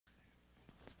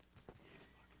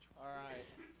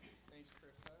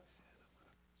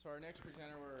So our next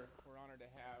presenter, we're honored to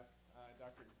have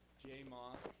Dr. Jian-Zing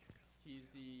Ma. He's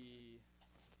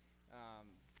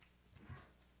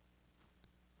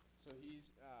he's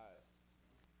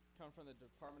come from the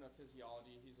Department of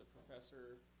Physiology. He's a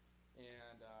professor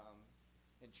and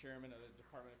chairman of the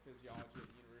Department of Physiology at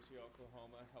the University of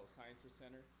Oklahoma Health Sciences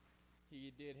Center.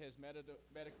 He did his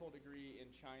medical degree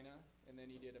in China, and then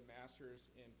he did a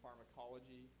master's in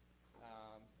pharmacology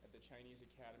at the Chinese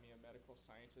Academy of Medical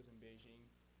Sciences in Beijing.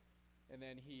 And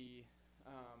then he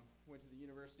went to the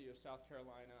University of South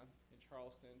Carolina in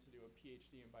Charleston to do a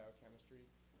PhD in biochemistry.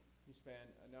 He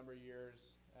spent a number of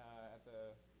years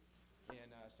in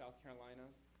South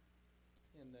Carolina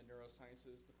in the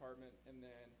neurosciences department, and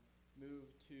then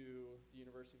moved to the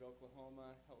University of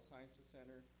Oklahoma Health Sciences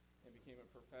Center and became a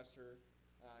professor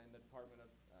in the Department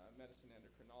of Medicine,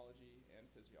 Endocrinology, and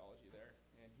Physiology there.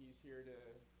 And he's here to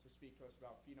speak to us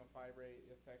about Fenofibrate,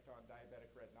 the effect on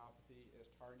diabetic retinopathy,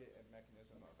 its target and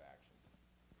mechanism of action.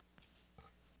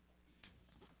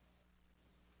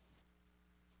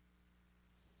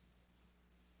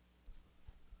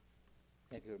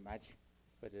 Thank you very much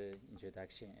for the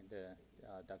introduction and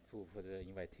Dr. Fu for the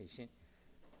invitation.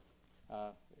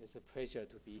 It's a pleasure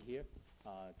to be here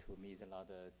to meet a lot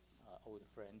of old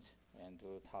friends and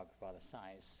to talk about the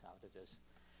science after this.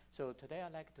 So today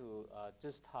I'd like to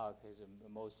just talk as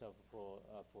most of for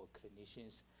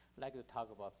clinicians. I'd like to talk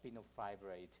about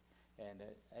Fenofibrate. And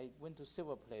I went to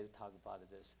several places to talk about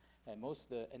this. And most of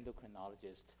the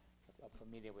endocrinologists are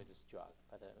familiar with this drug,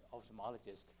 but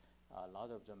ophthalmologists, a lot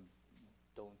of them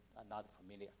are not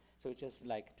familiar. So just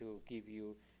like to give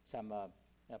you some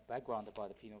background about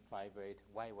the Fenofibrate,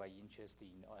 why we're interested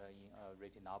in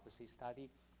retinopathy study.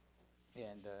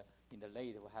 And in the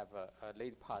late, we have a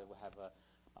late part, we have a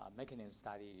mechanism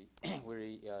study,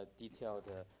 very detailed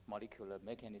molecular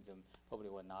mechanism. Probably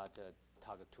will not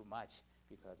talk too much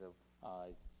because of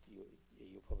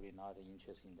you're probably not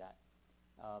interested in that.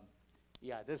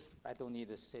 Yeah, this I don't need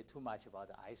to say too much about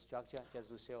the eye structure, just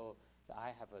to show the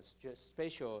eye have a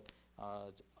special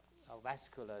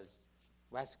vascular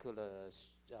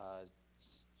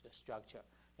structure,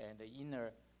 and the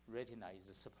inner retina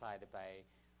is supplied by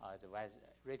the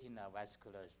retina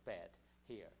vascular bed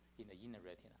here in the inner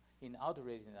retina. In the outer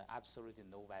retina, absolutely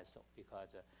no vessel, because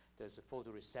the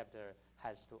photoreceptor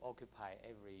has to occupy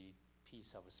every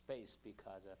piece of space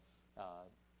because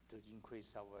to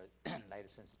increase our light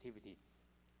sensitivity.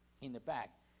 In the back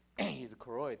is a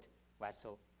choroid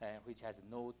vessel, which has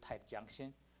no tight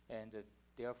junction, and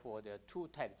therefore there are two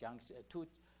tight junction, two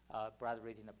blood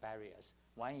retina barriers.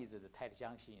 One is the tight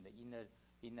junction in the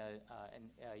inner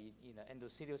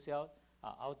endothelial cell.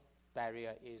 Out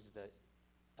barrier is the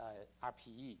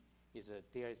RPE.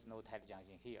 There is no tight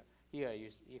junction here. Here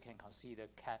you can consider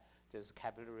those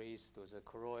capillaries, those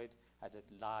choroid as a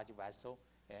large vessel,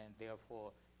 and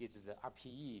therefore it's the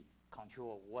RPE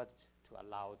control what to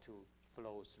allow to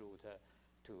flow through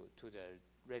to the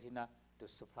retina to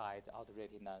supply the outer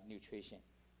retina nutrition.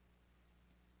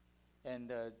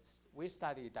 And we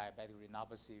studied diabetic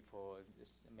retinopathy for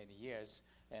many years,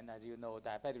 and as you know,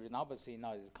 diabetic retinopathy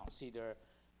now is considered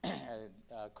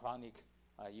a chronic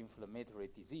inflammatory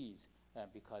disease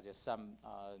because there's some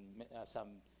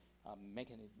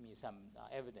mechanism, some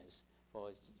evidence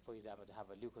for example, to have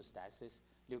a leukostasis.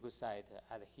 Leukocyte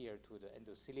adhere to the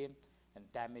endothelium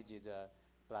and damage the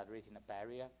blood retina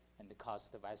barrier and cause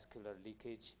the vascular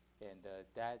leakage, and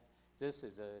this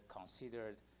is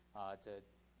considered the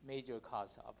major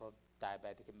cause of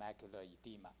diabetic macular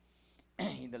edema.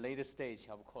 In the later stage,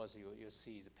 of course, you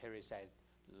see the pericyte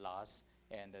loss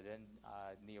and then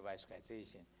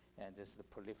neovascularization, and this is the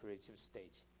proliferative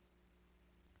stage.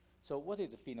 So what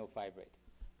is Fenofibrate?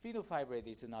 Fenofibrate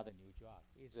is not a new drug.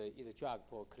 It's a drug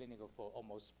for clinical for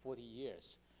almost 40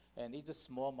 years. And it's a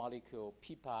small molecule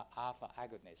PPAR alpha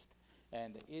agonist.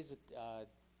 And is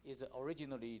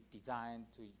originally designed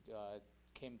to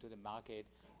came to the market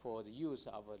for the use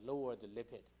of a lowered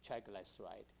lipid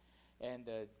triglyceride. And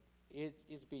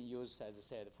it's been used, as I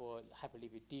said, for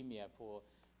hyperlipidemia for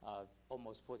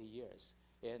almost 40 years.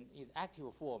 And its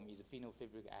active form is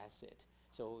fenofibric acid.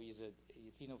 So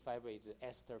Fenofibrate is an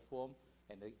ester form,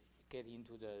 and get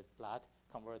into the blood,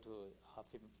 convert to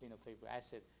fenofibric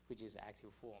acid, which is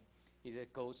active form.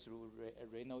 It goes through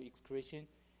renal excretion,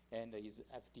 and is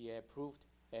FDA approved,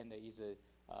 and is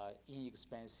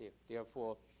inexpensive.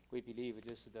 Therefore, we believe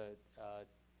this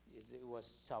it was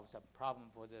solve some problem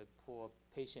for the poor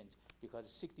patient,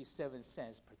 because 67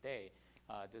 cents per day,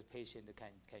 the patient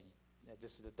can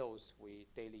this is the dose we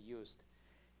daily used.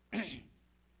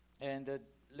 And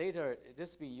later,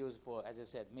 this has been used for, as I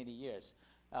said, many years.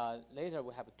 Later,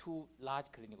 we have 2 large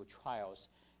clinical trials,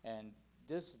 and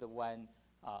this is the one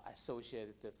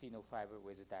associated the Fenofibrate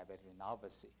with diabetic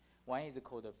retinopathy. One is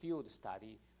called a field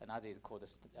study, another is called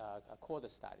a quarter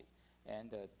study.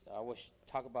 And I will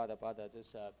talk about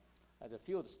this as a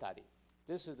field study.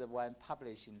 This is the one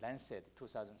published in Lancet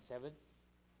 2007.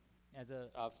 As a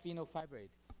Fenofibrate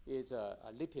is a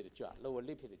lipid drug, lower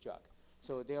lipid drug.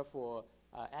 So therefore,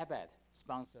 Abbott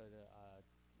sponsored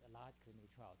a large clinical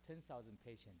trial, 10,000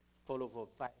 patients, followed for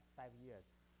 5 years,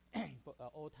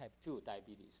 all type 2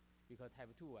 diabetes, because type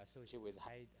 2 are associated with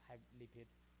high lipid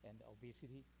and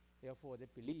obesity. Therefore, they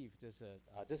believe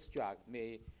this drug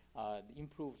may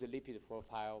improve the lipid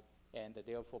profile and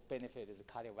therefore benefit the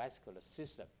cardiovascular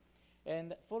system.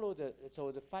 And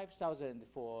so the 5,000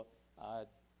 for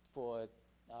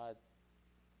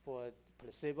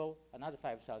placebo, another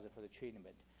 5,000 for the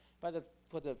treatment. But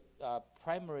for the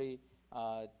primary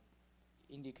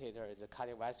indicator, the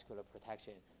cardiovascular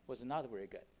protection was not very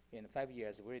good. In 5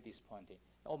 years, very disappointing,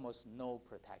 almost no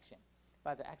protection.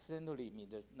 But accidentally,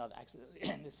 not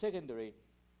accidentally, the secondary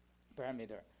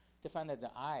parameter, they found that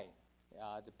the eye,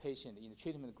 the patient in the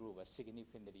treatment group was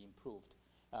significantly improved.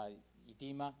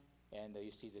 Edema, and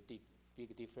you see the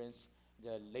big difference.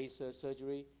 The laser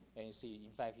surgery, and you see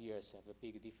in 5 years have a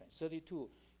big difference. 32,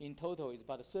 in total, is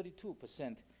about a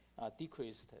 32%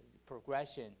 decreased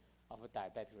progression of a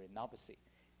diabetic retinopathy.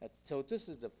 So this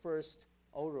is the first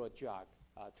oral drug,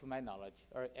 to my knowledge,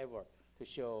 or ever to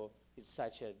show it's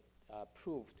such a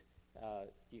proved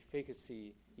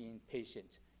efficacy in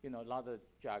patients. You know, a lot of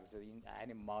drugs in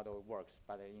animal model works,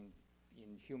 but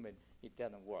in human it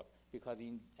doesn't work, because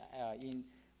in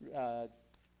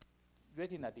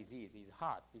retina disease is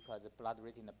hard because the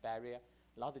blood-retina barrier.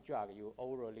 A lot of drug you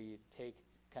orally take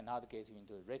cannot get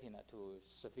into the retina to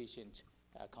sufficient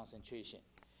concentration.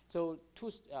 So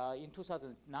in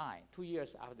 2009, 2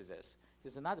 years after this,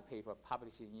 there's another paper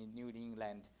published in New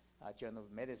England Journal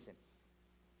of Medicine.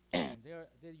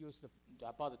 They used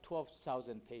about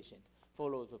 12,000 patients,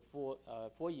 followed for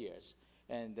 4 years,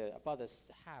 and about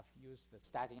half used the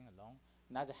statin alone,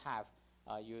 another half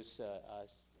used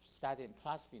statin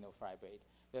plus Fenofibrate.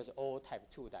 There's all type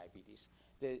 2 diabetes.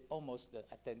 They almost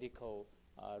identical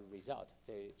result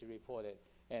they reported,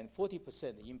 and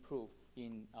 40% improved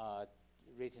in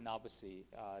retinopathy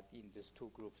in these 2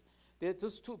 groups.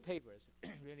 Those 2 papers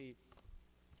really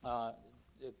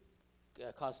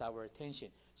caught our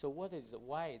attention. So why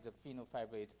is the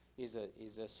Fenofibrate is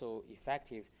so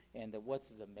effective, and what's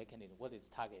the mechanism, what is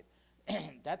the target?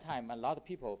 That time, a lot of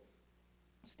people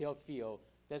still feel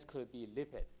this could be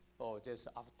lipid or just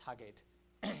off-target,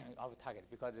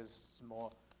 because it's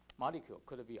small molecule,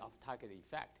 could be off-target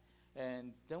effect.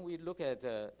 And then we look at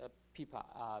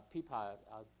PIPA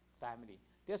family.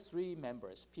 There's 3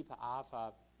 members, PIPA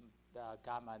alpha,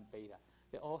 gamma, and beta.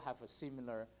 They all have a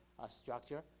similar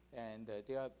structure, and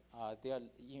they are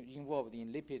involved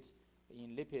in lipid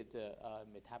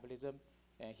metabolism.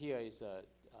 And here is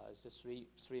the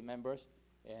 3 members,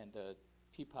 and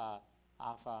PIPA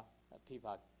alpha,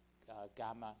 PIPA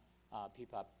gamma,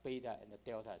 PIPA beta, and the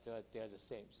delta. They're the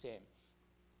same.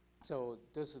 So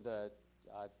this is the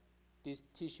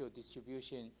tissue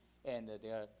distribution and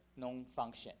their known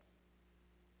function.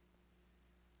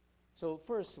 So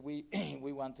first, we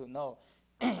want to know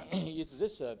is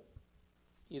this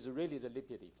is really the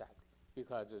lipid effect,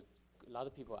 because a lot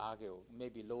of people argue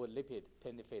maybe lower lipid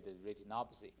benefited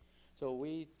retinopathy. So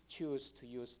we choose to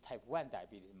use type 1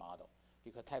 diabetes model,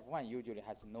 because type 1 usually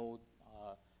has no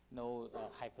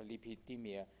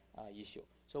hyperlipidemia issue.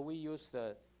 So we use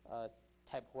the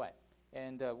type 1.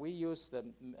 And we use the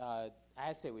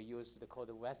assay, we use called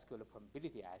the vascular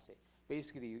permeability assay.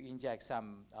 Basically, you inject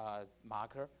some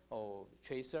marker or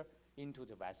tracer into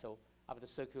the vessel after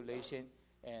circulation,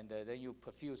 and then you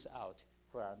perfuse out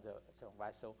from the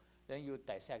vessel. Then you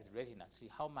dissect the retina, see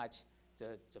how much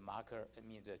the marker,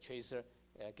 the tracer,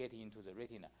 get into the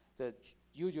retina.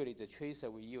 Usually the tracer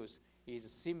we use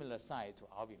is similar size to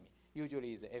albumin.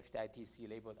 Usually it's FDITC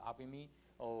labeled albumin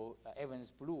or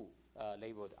Evans Blue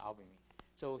labeled albumin.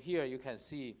 So here you can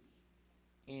see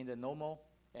in the normal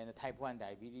and the type 1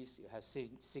 diabetes, you have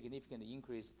significantly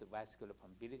increased the vascular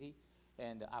permeability.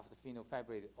 And after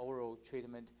Fenofibrate oral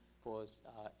treatment for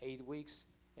 8 weeks,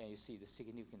 and you see the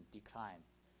significant decline.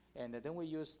 And then we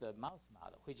use the mouse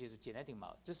model, which is a genetic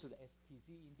model. This is STZ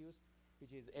induced,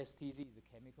 which is STZ is a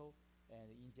chemical, and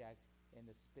inject and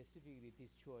specifically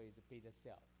destroy the beta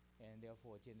cell, and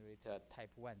therefore generate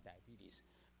type 1 diabetes.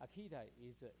 Akita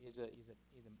is a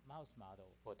mouse model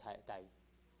for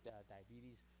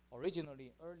diabetes.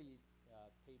 Originally, early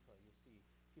paper, you see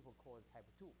people call it type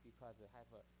 2 because they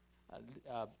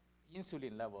have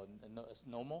insulin level is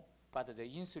normal, but the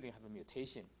insulin have a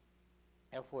mutation,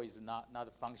 therefore is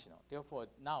not functional. Therefore,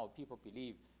 now people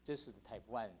believe this is the type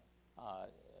 1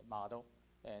 model,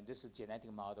 and this is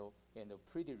genetic model, and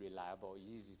pretty reliable,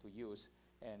 easy to use,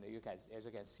 and you guys, as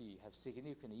you can see, have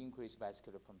significantly increased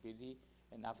vascular permeability,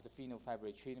 and after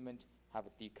Fenofibrate treatment, have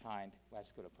declined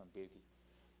vascular permeability.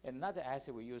 Another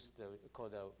assay we use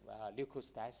called the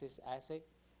leukostasis assay,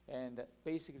 and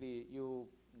basically you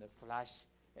flush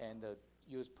and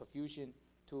use perfusion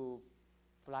to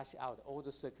flush out all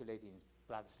the circulating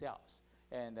blood cells.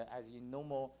 And as in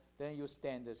normal, then you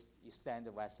stand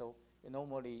the vessel. And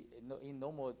normally, in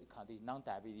normal condition,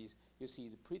 non-diabetes, you see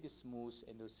the pretty smooth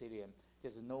endothelium.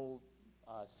 There's no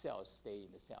cells stay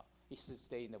in the cell. It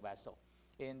stay in the vessel.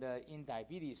 And in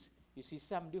diabetes, you see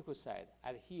some leukocyte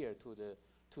adhere to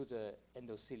the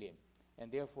endothelium.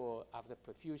 And therefore, after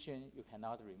perfusion, you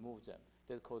cannot remove them.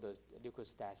 That's called the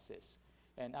leukostasis.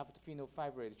 And after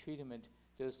Fenofibrate treatment,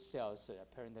 those cells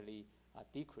apparently are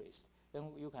decreased. Then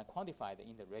you can quantify it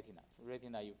in the retina.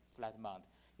 Retina, you flat mount,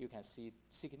 you can see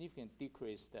significant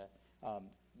decreased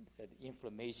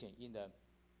inflammation in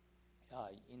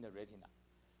the retina.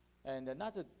 And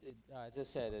another, as I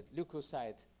said,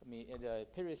 leukocyte, the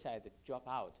pericyte drop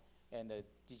out, and the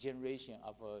degeneration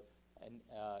of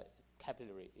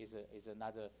capillary is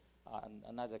another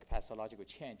pathological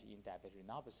change in diabetic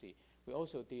retinopathy. We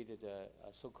also did the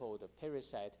so-called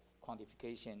pericyte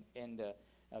quantification and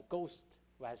ghost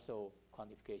vessel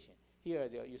quantification. Here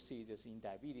you see this in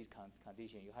diabetes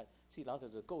condition, you see a lot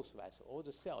of the ghost vessel. All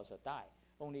the cells are die.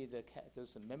 Only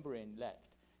there's a membrane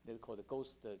left. They're called the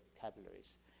ghost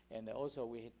capillaries. And also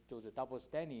we do the double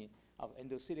staining of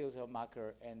endothelial cell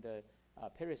marker and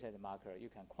pericyte marker. You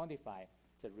can quantify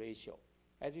the ratio.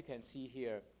 As you can see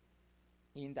here,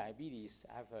 in diabetes,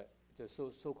 have the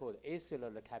so-called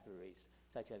acellular capillaries,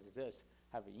 such as this,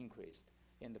 have increased.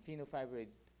 And the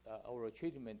Fenofibrate oral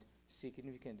treatment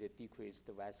significantly decreased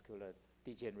the vascular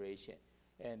degeneration.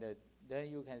 And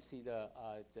then you can see the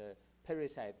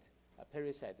pericyte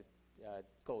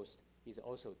ghost is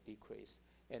also decreased.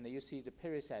 And you see the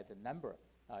pericyte number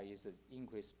is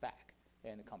increased back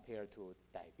and compared to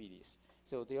diabetes.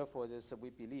 So therefore, we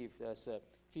believe that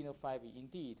Fenofibrate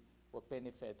indeed will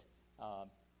benefit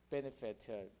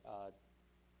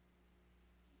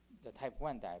the type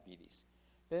 1 diabetes.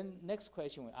 Then next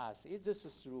question we ask, is this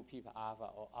through PPAR alpha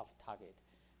or off target?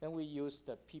 Then we use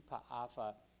the PPAR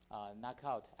alpha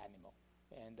knockout animal.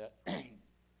 And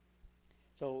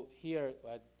so here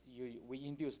we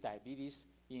induce diabetes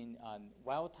in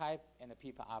wild type and a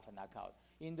PPAR alpha knockout.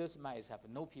 In those mice have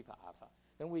no PPAR alpha.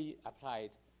 Then we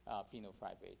applied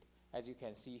Fenofibrate. As you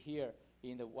can see here,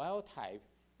 in the wild type,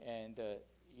 and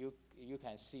you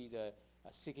can see the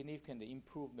significant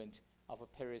improvement of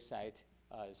a pericyte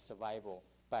survival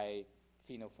by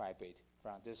Fenofibrate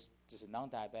from this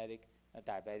non-diabetic,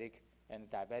 diabetic, and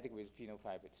diabetic with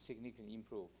Fenofibrate, significantly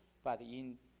improved. But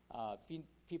in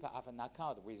PPAR alpha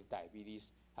knockout with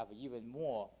diabetes, have even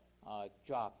more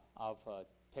drop of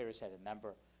pericyte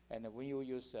number. And when you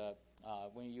use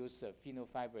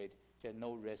Fenofibrate, there's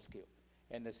no rescue.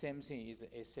 And the same thing is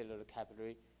acellular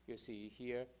capillary. You see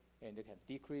here, and it can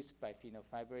decrease by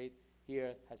Fenofibrate.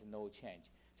 Here has no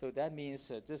change. So that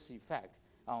means this effect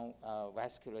on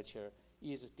vasculature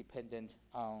is dependent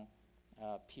on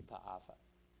PPAR alpha.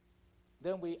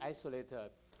 Then we isolate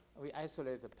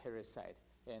the parasite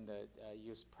and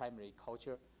use primary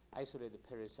culture, isolate the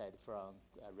parasite from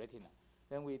retina.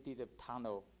 Then we did a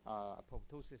tunnel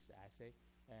apoptosis assay,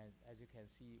 and as you can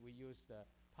see, we use the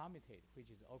palmitate, which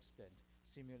is oxidant.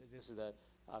 This is the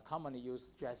commonly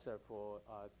used stressor for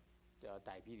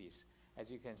diabetes. As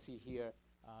you can see here,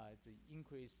 the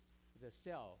increase the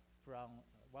cell from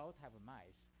wild type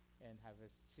mice and have a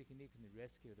significantly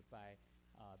rescued by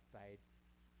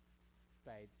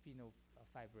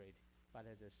Fenofibrate, but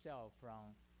the cell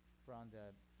from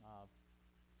the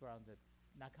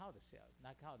knockout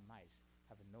mice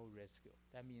have no rescue.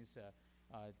 That means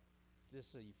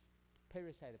this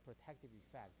parasite protective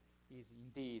effect is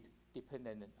indeed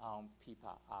dependent on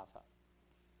PPAR alpha.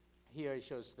 Here it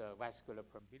shows the vascular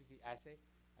permeability assay.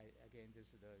 Again, this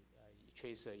is the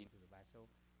tracer into the vessel.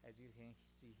 As you can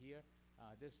see here,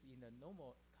 this in the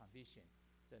normal condition,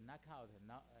 the knockout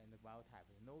and the wild type,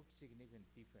 no significant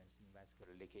difference in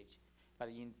vascular leakage.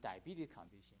 But in diabetes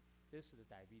condition, this is the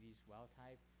diabetes wild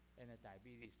type and the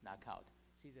diabetes knockout.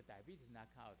 See, the diabetes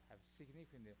knockout have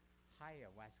significantly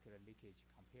higher vascular leakage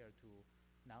compared to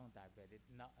non-diabetic,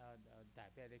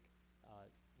 diabetic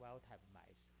wild type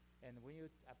mice. And when you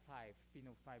apply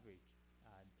Fenofibrate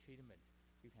treatment,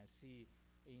 you can see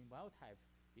in wild type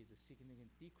is a significant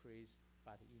decrease,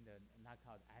 but in the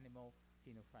knockout animal,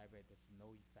 fenofibrate has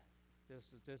no effect.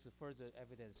 There's further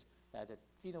evidence that the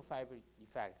fenofibrate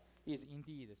effect is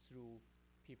indeed through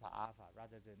PPAR alpha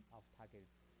rather than off-target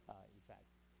effect.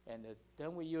 And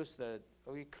then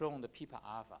we clone the PPAR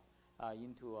alpha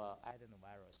into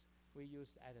adenovirus. We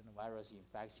use adenovirus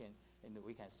infection, and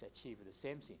we can achieve the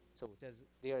same thing. So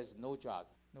there is no drug,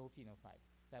 no phenofibrate.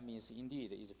 That means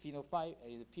indeed is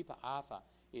PPAR alpha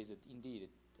is indeed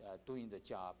doing the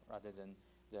job rather than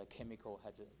the chemical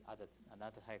has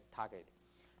another target.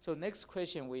 So next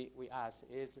question we ask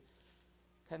is,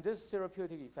 can this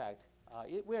therapeutic effect,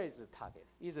 where is the target?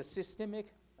 Is it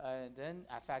systemic then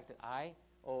affect the eye,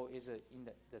 or is it in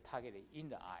the target in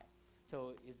the eye?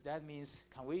 So that means,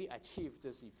 can we achieve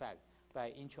this effect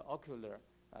by intraocular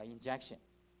injection?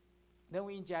 Then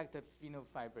we inject the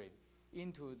fenofibrate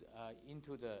into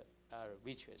the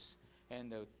vitreous,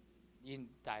 and in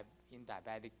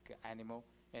diabetic animal,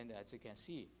 and as you can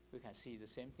see, we can see the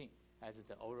same thing as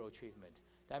the oral treatment.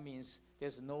 That means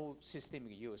there's no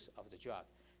systemic use of the drug.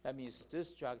 That means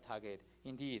this drug target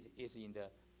indeed is in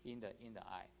the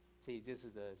eye. See, this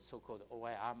is the so-called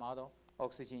OIR model,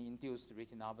 oxygen-induced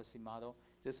retinopathy model.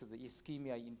 This is the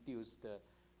ischemia-induced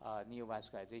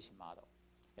neovascularization model.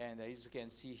 And as you can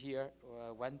see here,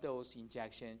 one dose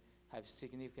injection have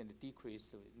significant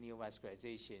decrease of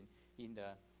neovascularization in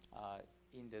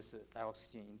this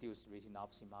oxygen-induced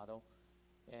retinopathy model.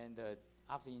 And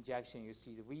after injection, you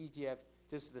see the VEGF.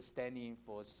 This is the standing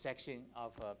for section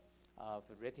of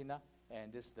retina,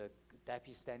 and this is the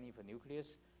DAPI standing for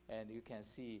nucleus. And you can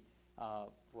see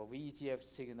for VEGF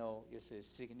signal, you see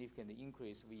significant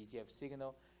increase VEGF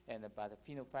signal, and but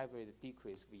fenofibrate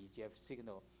decrease VEGF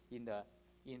signal in the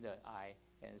eye,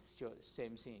 and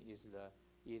same thing is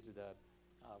the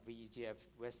VEGF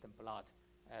Western blot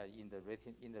in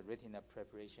the retina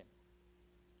preparation.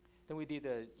 Then we did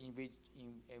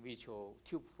in vitro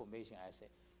tube formation assay.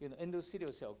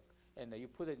 Endothelial cell, and you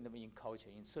put them in culture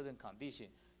in certain condition,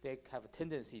 they have a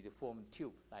tendency to form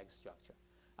tube-like structure.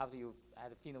 After you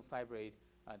add fenofibrate,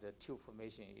 the tube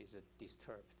formation is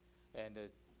disturbed. And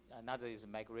another is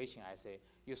migration assay.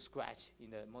 You scratch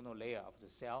in the monolayer of the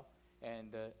cell,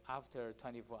 and after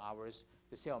 24 hours,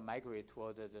 the cell migrate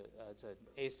toward the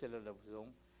acellular zone,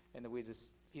 and with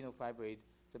this fenofibrate,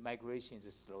 the migration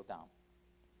is slowed down.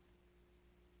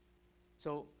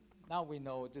 So now we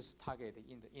know this target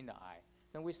in the eye.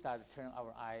 Then we start to turn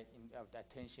our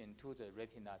attention to the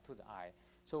retina, to the eye.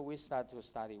 So we start to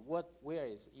study where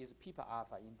is PPAR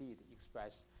alpha indeed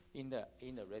expressed in the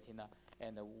retina,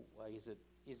 and is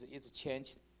it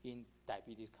changed in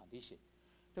diabetes condition.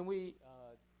 Then we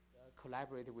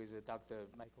collaborated with Dr.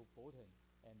 Michael Bolton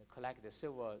and collected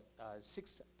several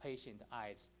 6 patient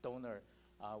eyes donor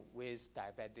with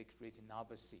diabetic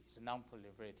retinopathy. It's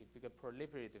non-proliferative, because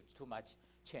proliferative too much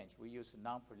change. We use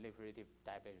non-proliferative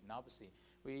diabetic retinopathy.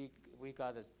 We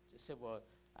got several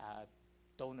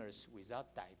donors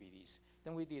without diabetes.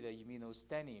 Then we did an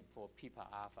immunostaining for PPAR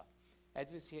alpha. As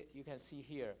you can see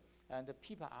here, and the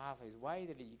PPAR alpha is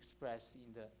widely expressed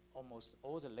in almost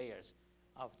all the layers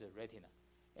of the retina.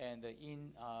 And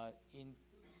in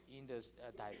the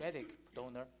diabetic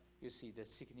donor, you see the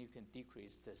significant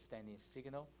decreased standing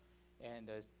signal. And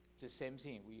the same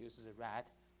thing, we use the rat,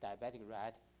 diabetic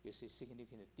rat, you see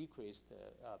significant decreased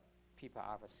PPAR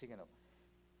alpha signal.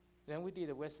 Then we did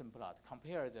a Western blot,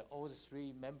 compare all the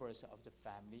 3 members of the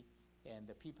family, and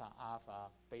the PPAR alpha,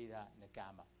 beta, and the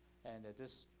gamma. And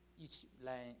each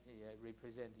line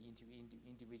represents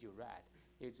individual rat.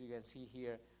 As you can see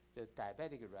here, the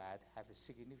diabetic rat have a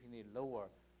significantly lower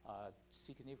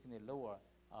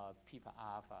PPAR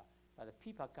alpha, but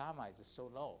the PPAR gamma is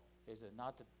so low, it's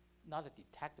not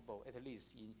detectable, at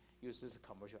least in uses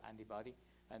commercial antibody,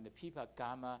 and the PPAR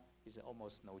gamma is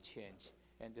almost no change,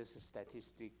 and this is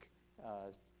statistic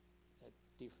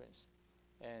difference.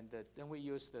 And then we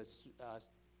use the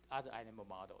other animal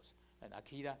models, and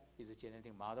Akita is a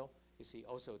genetic model. You see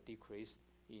also decreased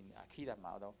in Akita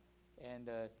model, and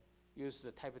use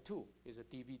the type 2, is a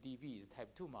DBDB, is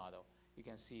type 2 model. You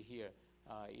can see here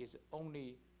is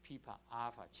only PPAR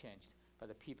alpha changed, but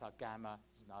the PPAR gamma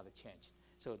is not changed.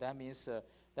 So that means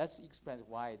that explains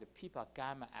why the PPAR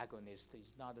gamma agonist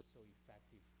is not so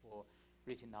effective for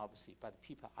retinopathy, but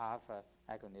PPAR alpha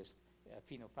agonist,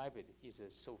 fenofibrate, is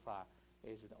so far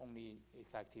is the only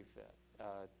effective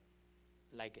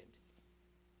ligand.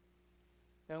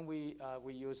 Then we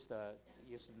use the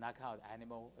knockout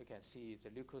animal. You can see the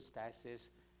leukostasis.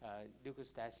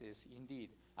 Leukostasis indeed,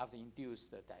 after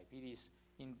induced diabetes,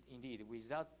 indeed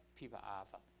without PPAR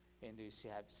alpha, and you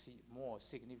see more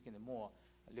significant more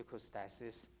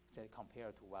leukostasis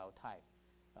compared to wild type.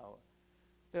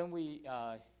 Then we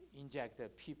inject the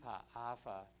PIPA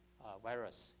alpha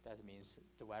virus. That means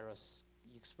the virus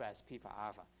express PIPA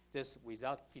alpha. This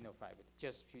without fenofibrate,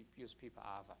 just use PIPA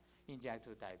alpha. Inject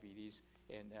to diabetes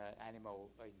and animal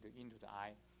into the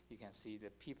eye. You can see the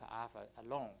PIPA alpha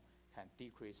alone can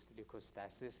decrease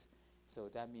leukostasis. So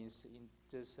that means in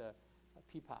this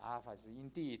PIPA alpha is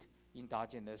indeed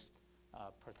endogenous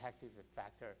protective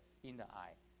factor in the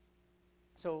eye.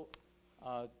 So,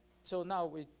 so now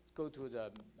we go to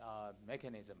the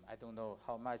mechanism. I don't know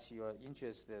how much you are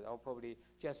interested. I'll probably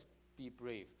just be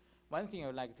brief. One thing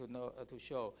I'd like to know to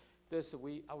show this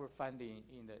our finding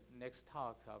in the next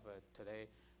talk of today.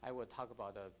 I will talk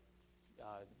about the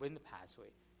Wnt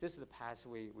pathway. This is the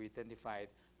pathway we identified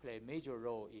play a major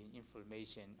role in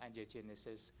inflammation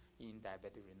angiogenesis in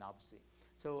diabetic retinopathy.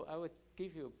 So I will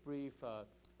give you a brief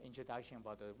introduction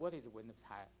about what is Wnt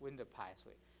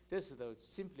pathway. This is the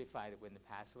simplified Wnt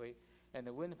pathway, and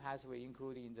the Wnt pathway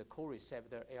including the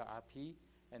co-receptor LRP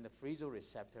and the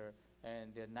piezoreceptor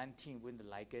and the 19 Wnt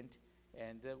ligand.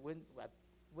 And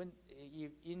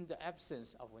in the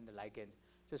absence of Wnt ligand,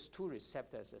 those two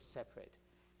receptors are separate.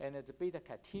 And the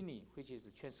beta-catenin, which is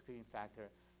a transcription factor,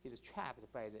 is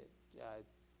trapped by the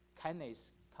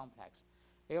kinase complex.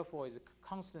 Therefore, is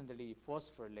constantly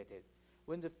phosphorylated.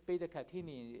 When the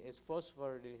beta-catenin is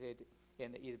phosphorylated,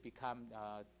 and it becomes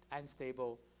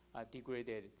unstable,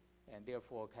 degraded, and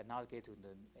therefore cannot get to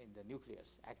in the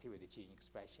nucleus, activate the gene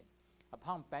expression.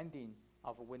 Upon binding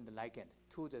of Wnt ligand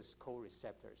to those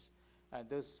co-receptors,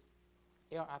 those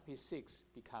LRP6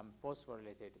 become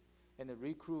phosphorylated and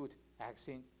recruit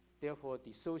axin, therefore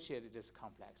dissociate this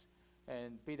complex.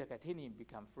 And beta-catenin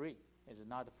become free, is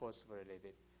not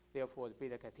phosphorylated. Therefore, the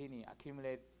beta-catenin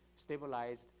accumulate,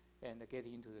 stabilized, and get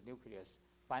into the nucleus,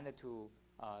 bind to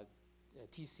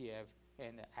TCF,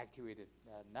 and activate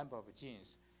a number of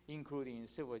genes, including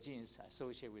several genes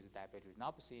associated with diabetic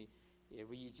retinopathy,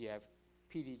 VEGF,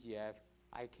 PDGF,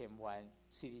 ICAM1,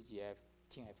 CTGF,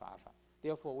 TNF-alpha.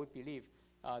 Therefore, we believe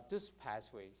this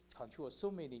pathway controls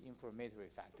so many inflammatory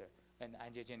factors and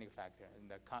angiogenic factor and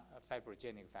the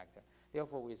fibrogenic factor.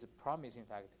 Therefore, it's a promising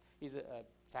factor. Is a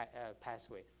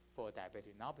pathway for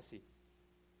diabetic retinopathy.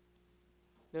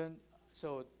 Then,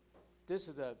 so this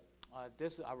is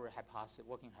our hypothesis,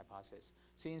 working hypothesis.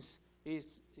 Since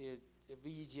VEGF,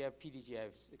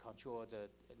 PDGF control the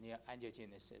near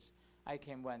angiogenesis,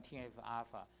 ICAM1,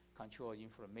 TNF-alpha control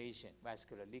inflammation,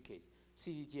 vascular leakage,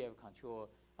 CTGF control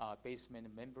basement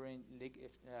membrane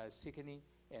thickening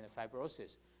and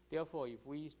fibrosis. Therefore,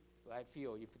 I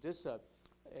feel if this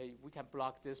we can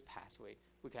block this pathway,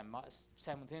 we can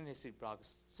simultaneously block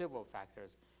several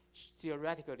factors.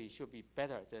 Theoretically, should be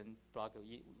better than block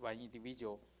one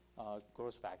individual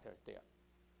growth factor there.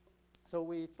 So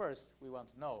we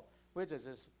want to know whether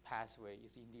this pathway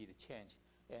is indeed changed,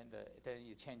 and then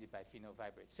it's changed by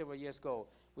fenofibrate. Several years ago,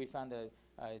 we found that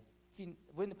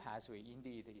Wnt pathway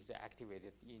indeed is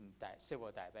activated in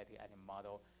several diabetic animal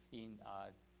model in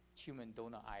human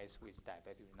donor eyes with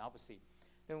diabetic retinopathy.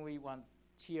 Then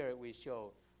here we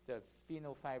show the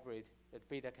fenofibrate, the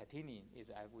beta-catenin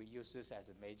is, we use this as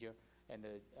a measure, and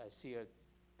here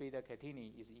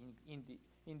beta-catenin is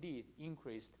indeed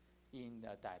increased in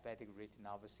diabetic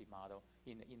retinopathy model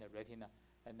in the retina,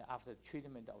 and after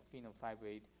treatment of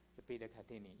fenofibrate, the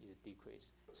beta-catenin is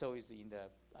decreased. So it's in the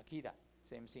Akita,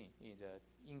 same thing, is the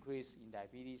increase in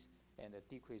diabetes and a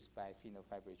decrease by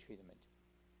fenofibrate treatment.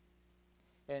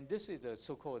 And this is the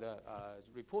so-called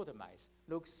reporter mice.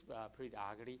 Looks pretty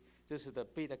ugly. This is the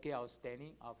beta-gal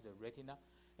staining of the retina.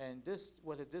 And this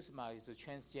mouse is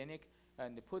transgenic,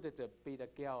 and they put the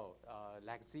beta-gal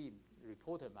laxine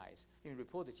reporter mice in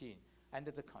reporter gene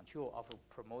under the control of a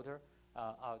promoter.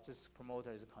 This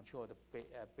promoter is control the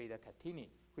beta-catenin,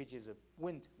 which is a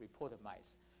Wnt reporter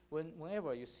mice.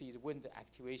 Whenever you see the Wnt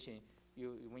activation,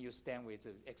 when you stand with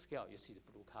the X-scale, you see the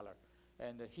blue color.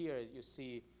 And here you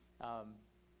see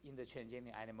in the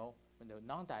transgenic animal, when the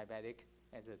non-diabetic,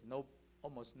 has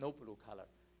almost no blue color.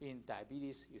 In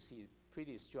diabetes, you see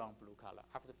pretty strong blue color.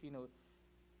 After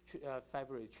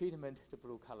fenofibrate treatment, the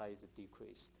blue color is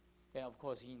decreased. And of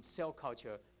course, in cell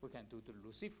culture, we can do the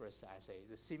luciferase assay.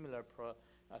 It's a similar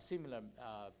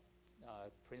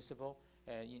principle.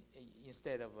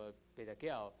 Instead of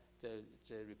beta-gal, the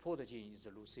reporter gene is the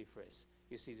luciferase.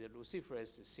 You see the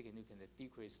luciferase is significantly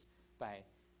decreased by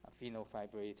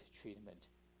fenofibrate treatment.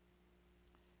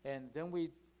 And then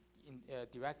we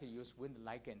directly use Wnt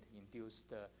ligand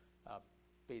induced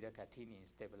beta-catenin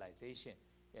stabilization.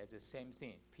 The same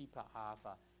thing, PIPA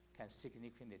alpha can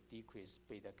significantly decrease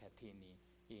beta-catenin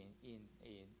in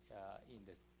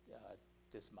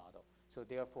this model. So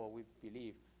therefore, we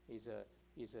believe is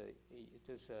is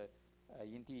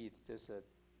indeed this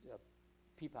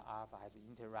PPAR alpha has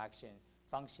interaction,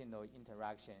 functional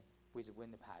interaction with the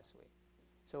Wnt pathway.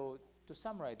 So to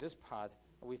summarize this part,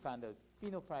 we found the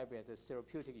Fenofibrate has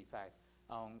therapeutic effect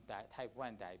on type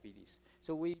 1 diabetes.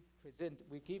 So we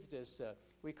give this,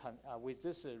 with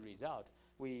this result,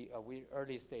 we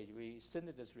early stage, we send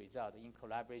this result in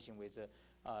collaboration with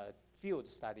field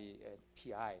study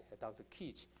PI, Dr.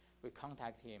 Keach. We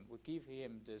contact him, we give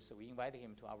him this, we invite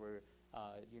him to our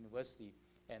university,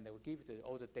 and we give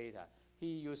all the data. He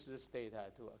used this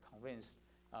data to convince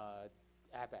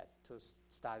Abbott to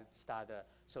start.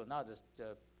 So now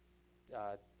the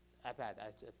Abbott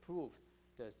has approved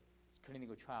the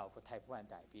clinical trial for type 1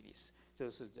 diabetes.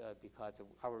 This is because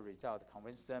our result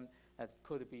convinced them that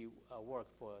could be work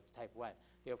for type 1.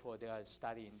 Therefore, they are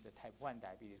studying the type 1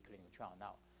 diabetes clinical trial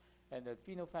now. And the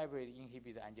Fenofibrate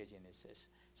inhibits angiogenesis.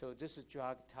 So this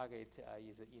drug target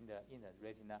is in the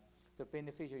retina. The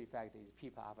beneficial effect is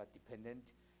PPAR alpha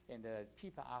dependent, and the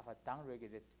PPAR alpha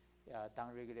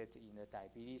downregulated in the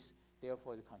diabetes.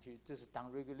 Therefore, this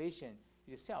downregulation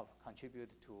itself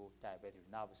contributes to diabetic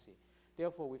retinopathy.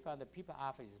 Therefore, we found that PPAR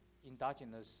alpha is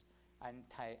endogenous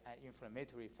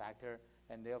anti-inflammatory factor,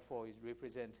 and therefore it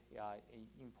represents an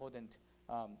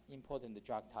important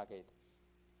drug target.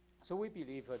 So we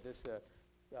believe this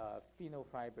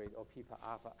Fenofibrate or PPAR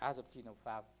alpha as a PPAR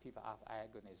alpha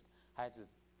agonist has a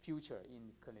future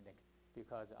in clinic,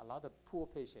 because a lot of poor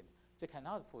patients, they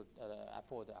cannot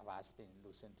afford Avastin,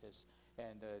 Lucentis,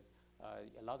 and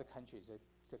a lot of countries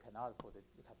they cannot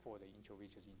afford the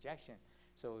intravitreal injection.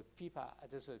 So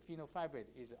this Fenofibrate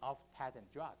is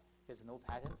off-patent drug. There's no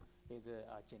patent. It's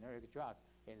a generic drug.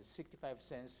 It's 65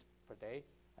 cents per day.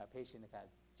 A patient can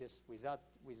just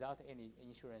without any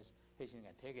insurance, patient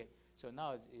can take it. So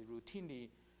now routinely,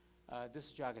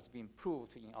 this drug has been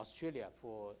approved in Australia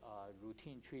for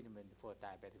routine treatment for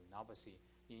diabetic retinopathy.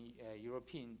 In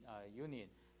European Union,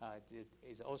 it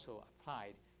is also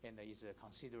applied and is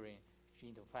considering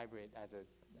Fenofibrate as a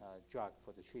drug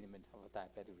for the treatment of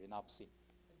diabetic retinopathy.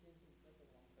 That's a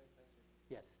one quick question.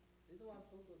 Yes. This one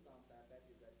focus on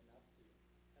diabetic retinopathy.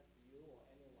 Has you or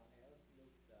anyone else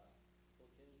looked the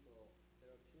potential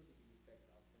therapeutic effect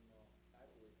of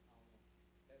Fenofibrate on,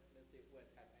 let's say,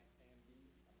 wet type AMD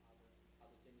and other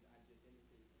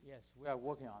angiogenesis? Yes, we are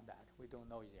working on that. We don't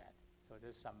know yet. So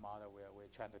there's some model we're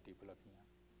trying to develop here.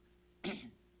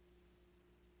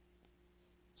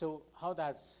 So how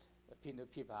does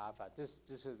PPAR alpha? This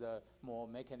is a more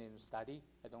mechanism study.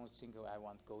 I don't think I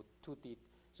want to go too deep.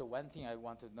 So one thing I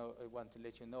want to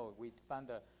let you know, we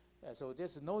found so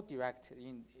there's no direct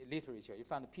in literature. You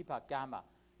found the PPAR gamma,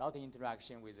 not the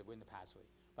interaction with the Wnt pathway,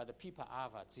 but the PPAR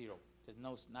alpha 0. There's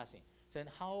nothing. Then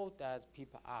how does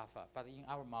PPAR alpha? But in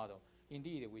our model,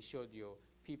 indeed, we showed you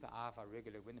PPAR alpha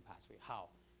regulate Wnt pathway. How?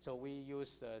 So we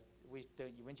used,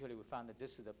 eventually we found that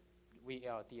this is the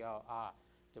VLDLR,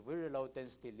 the very low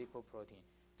density lipoprotein.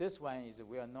 This one is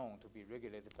well known to be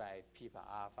regulated by PPAR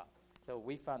alpha. So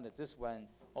we found that this one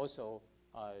also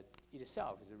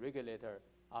itself is a regulator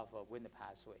of a Wnt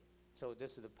pathway. So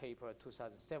this is the paper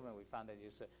 2007. We found that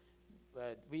is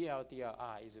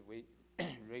VLDLR is a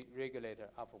regulator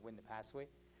of a Wnt pathway,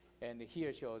 and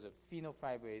here shows a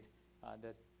Fenofibrate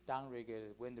the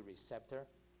downregulated Wnt receptor,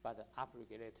 but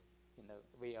upregulated in the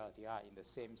VLDR in the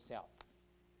same cell.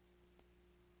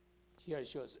 Here it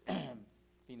shows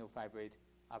Fenofibrate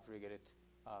upregulated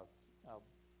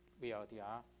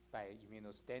VLDR by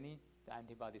immunostaining, the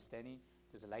antibody staining.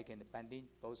 There's a ligand binding,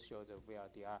 both show the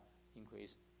VLDR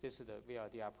increase. This is the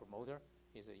VLDR promoter,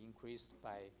 is increased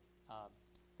by,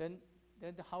 then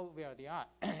how VLDR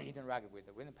interact with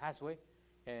the Wnt pathway,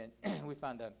 and we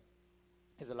found that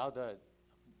there's a lot of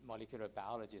molecular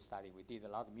biology study. We did a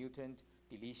lot of mutant,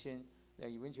 deletion. Then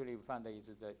eventually we found that it's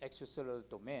the extracellular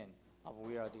domain of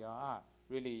VLDR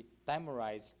really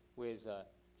dimerized with,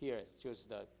 here it shows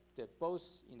the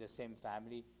both in the same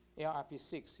family.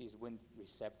 LRP6 is Wnt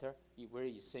receptor,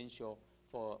 very essential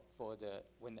for the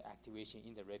Wnt activation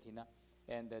in the retina.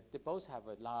 And they both have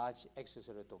a large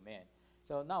extracellular domain.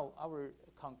 So now our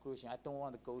conclusion, I don't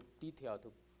want to go detail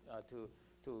to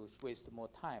waste more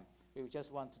time. We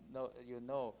just want to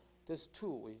know, these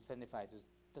two we identified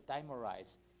the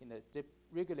dimerize they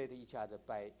regulate each other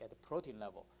at the protein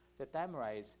level. The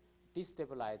dimerize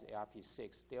destabilize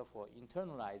ARP6, therefore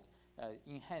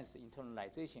enhance the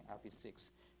internalization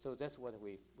ARP6. So that's what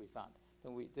we found.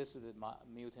 Then this is the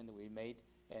mutant we made,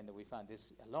 and we found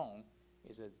this alone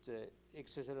is the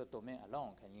extracellular domain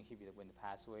alone can inhibit the Wnt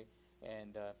pathway,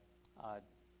 and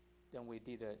then we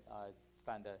did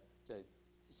find the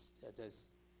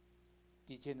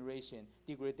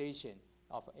degradation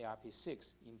of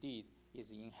ARP6 indeed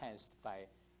is enhanced by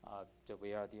the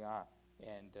VRDR,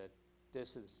 and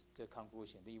this is the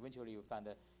conclusion. Eventually, you find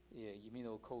the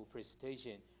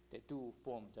immunocoprecipitation, they do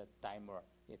form the dimer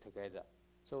together.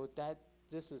 So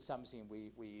this is something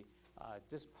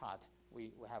this part we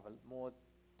have a more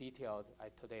detailed.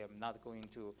 Today I'm not going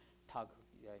to talk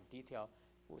in detail.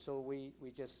 So we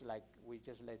just let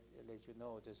you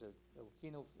know there's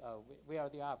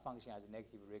VRDR function as a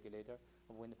negative regulator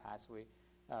of Wnt pathway.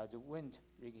 The Wnt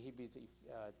inhibiting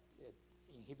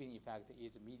effect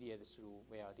is mediated through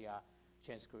VRDR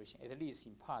transcription, at least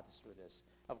in part through this.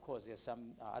 Of course, there's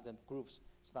some other groups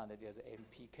found that there's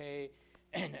MPK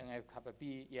and kappa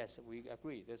B. Yes, we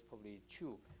agree, that's probably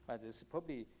true, but this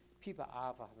probably PPAR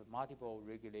alpha have multiple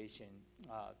regulation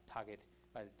target,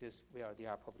 but this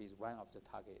VRDR probably is one of the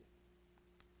target.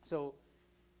 So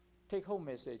take-home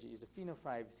message is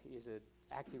Fenofibrate is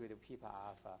activated PPAR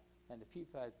alpha, and the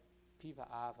PPAR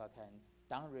alpha can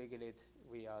downregulate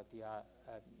VRDR,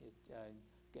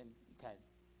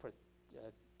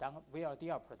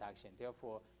 VRDR production,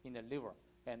 therefore in the liver,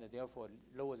 and therefore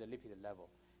lower the lipid level.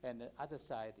 And the other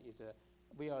side is a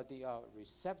VRDR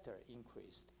receptor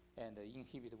increased and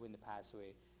inhibit Wnt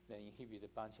pathway, then inhibit a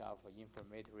bunch of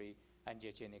inflammatory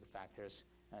angiogenic factors.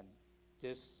 And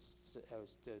this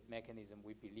the mechanism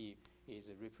we believe is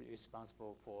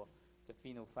responsible for the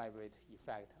Fenofibrate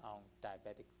effect on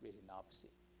diabetic retinopathy.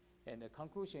 And the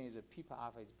conclusion is that PPAR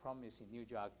alpha is promising new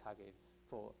drug target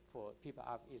for PPAR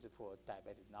alpha is for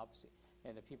diabetic retinopathy.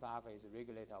 And the PPAR alpha is a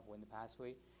regulator of Wnt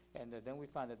pathway. And then we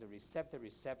found that the receptor,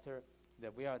 the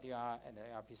VRDR and the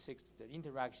ARP6, the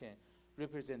interaction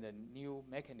represent a new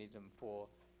mechanism for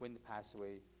Wnt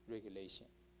pathway regulation.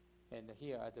 And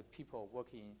here are the people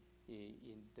working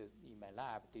in my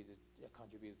lab did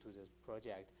contribute to this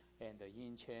project, and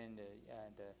Yin Chen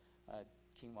and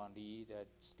King Wang Li, the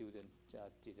student,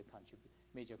 did a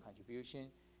major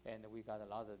contribution. And we got a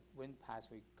lot of Wnt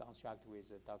pathway construct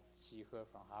with Dr. Xi He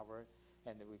from Harvard,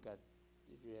 and we got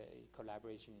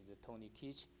collaboration with Tony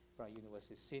Keach from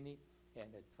University of Sydney,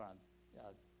 and from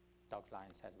Dr.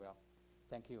 Lyons as well.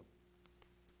 Thank you.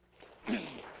 Yes,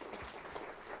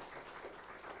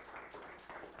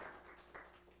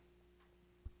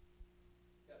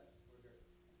 we're here.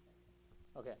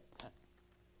 Okay.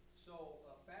 So,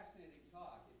 fascinating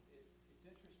talk. It's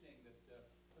interesting that,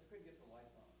 let's go ahead and get the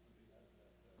lights on. Somebody has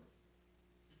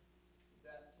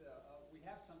that. We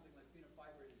have something like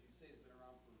Fenofibrate, as you say, has been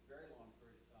around for a very long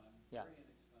period of time. Yeah. Very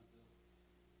inexpensive,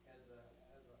 has a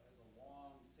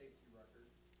long safety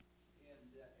record, and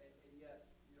yet,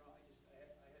 you know, I had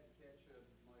to catch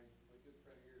my good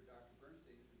friend here, Dr.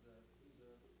 Bernstein, who's a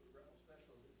retinal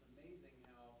specialist. It's amazing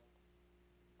how,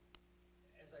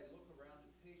 as I look around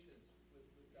at patients with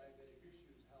diabetic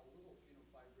issues, how little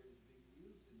Fenofibrate is being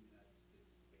used in the United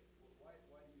States today. Why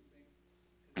do you think,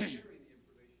 considering the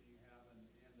information you have and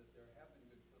that there have been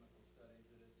good clinical studies,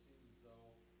 that it seems as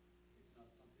though it's not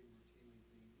something routinely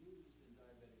being used in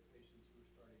diabetic patients who are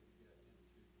starting to get into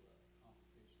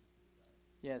complications with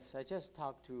diabetes? Yes, I just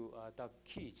talked to Dr.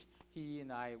 Keach. He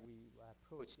and I, we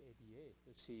approached ADA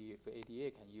to see if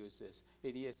ADA can use this.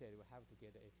 ADA said we have to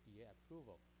get FDA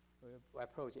approval. We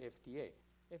approached FDA.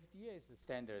 FDA's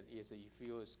standard is if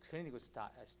you use clinical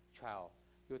trial,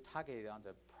 you target on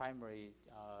the primary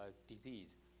disease.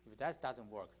 If that doesn't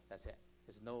work, that's it.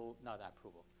 There's not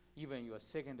approval. Even your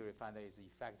secondary finder is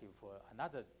effective for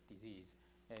another disease,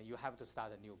 and you have to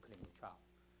start a new clinical trial.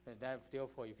 And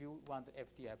therefore, if you want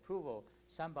FDA approval,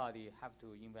 somebody have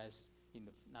to invest in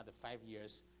another 5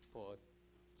 years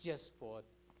just for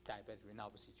diabetic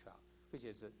retinopathy trial, which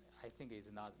is, I think, is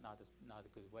not a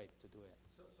good way to do it.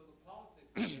 So the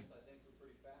politics of this, I think, are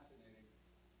pretty fascinating.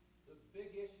 The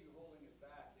big issue holding it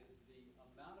back is the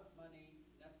amount of money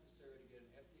necessary to get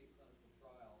an FDA clinical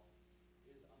trial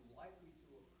is unlikely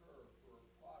to occur for a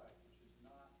product which is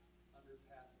not under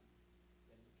patent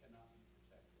and cannot be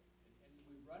protected. And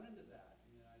we run into that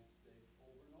in the United States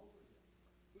over and over again.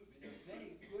 I mean, there's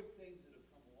many good things that have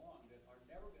come along that are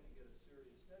never going to get a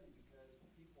serious study because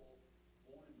people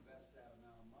won't invest that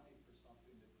amount of money for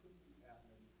something that couldn't be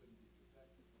patented and couldn't be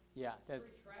protected. Yeah, It's that's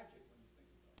very tragic when you think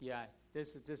about it. yeah.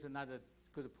 This is another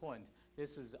good point.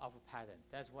 This is off patent.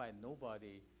 That's why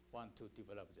nobody want to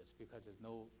develop this, because there's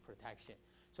no protection.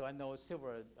 So I know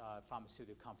several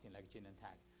pharmaceutical companies like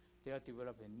Genentech, they are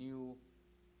developing new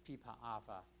PPAR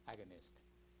alpha agonist,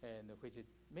 and which is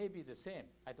maybe the same.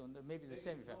 I don't know, maybe the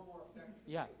same effect. No more effective.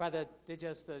 Yeah, but they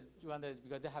just want to,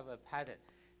 because they have a patent.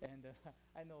 And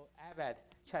I know Abbott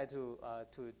tried to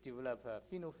develop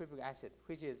fenofibrate acid,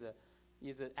 which is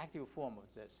an active form of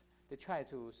this. They try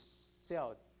to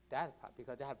sell that part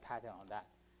because they have patent on that.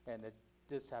 And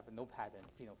this have no pattern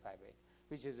fenofibrate,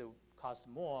 which is cost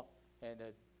more, and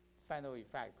the final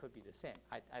effect could be the same.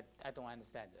 I don't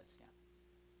understand this. Yeah.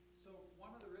 So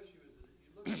one other issue is that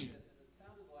you look at this, and it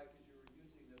sounded like as you were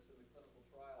using this in the clinical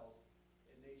trials,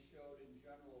 and they showed in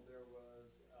general there was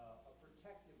a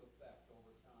protective effect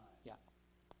over time. Yeah.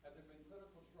 Have there been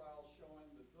clinical trials showing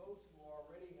that those who are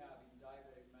already having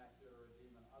diabetic macular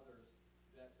edema and others,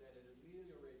 that it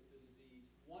ameliorates the disease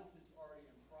once it's already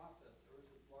in process, or is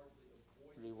it largely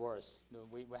avoided? Reverse. No,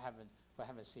 we haven't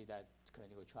seen that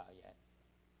clinical trial yet.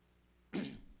 Is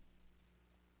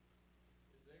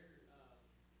there,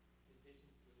 in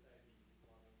patients with diabetes, a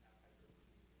lot of them have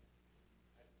hyperlipidemia?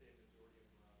 I'd say a majority of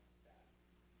them are on statins.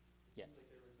 It Yes. seems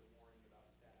like there was a warning about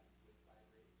statins with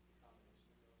fibrates, the combination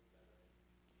of those, is that right?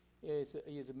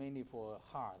 It's mainly for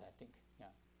heart, I think. Yeah.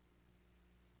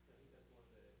 I think that's one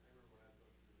that, I remember when I was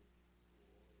going through school,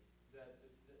 That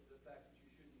the fact that you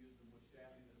shouldn't use them with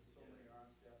statins, and so many are on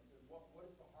statins. And what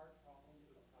is the heart problem? I think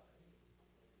it was something like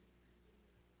an increase in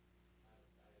the amount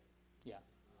of statins. Yeah.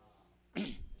 So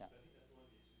Yeah. I think that's one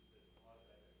of the issues that a lot of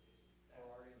diabetic patients Or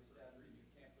have. are you on statins, and you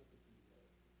can't put the two together?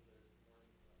 So there's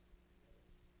warnings about together.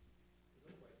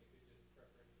 Because otherwise you could just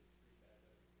preferentially treat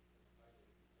diabetics with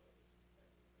fibrates and television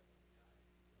effect on the eye,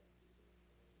 just so the clinicians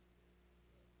can.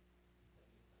 But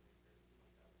at the time it seemed like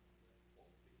that was something that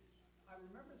won't be the issue. I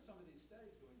remember some of these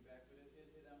studies going back, but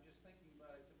I'm just thinking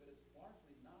about it, I said, but it's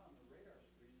largely not on the radar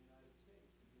screen in the United States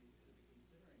to be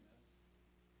considering this.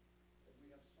 And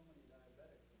we have so many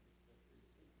diabetics, and it's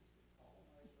the problem,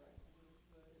 right? I mean,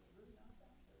 it's really not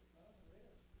out there, it's not on the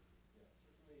radar screen. Yeah,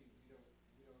 certainly we don't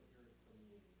hear it from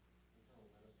the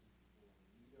internal medicine people, and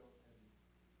we don't, and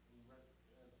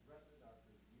as retina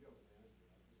doctors, we don't manage it.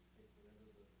 I just take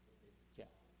whatever the patient's Yeah,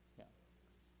 on. yeah.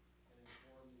 And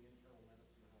inform the internal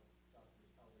medicine doctors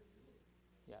how they're doing.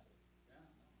 Yeah. Yeah,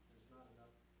 no. There's not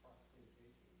enough cross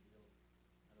communication.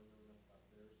 I don't know enough about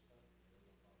their stuff. I don't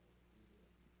know about what we do.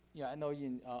 Yeah, I know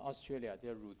in Australia, they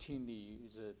routinely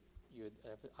use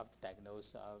after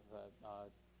diagnosis of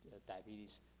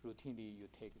diabetes, routinely you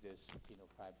take this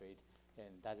fenofibrate,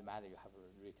 and doesn't matter you have a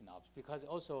retinopathy. Because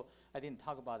also, I didn't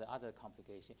talk about the other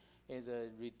complication, is a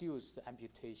reduced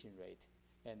amputation rate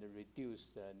and a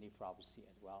reduced nephropathy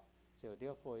as well. So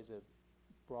therefore, it's a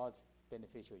broad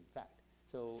beneficial effect.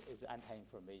 So it's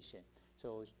anti-inflammation.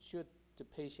 So the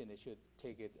patient should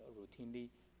take it routinely,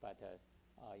 but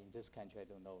in this country, I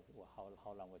don't know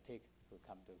how long it will take to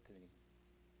come to the clinic.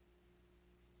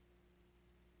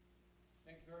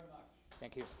 Thank you very much.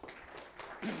 Thank you.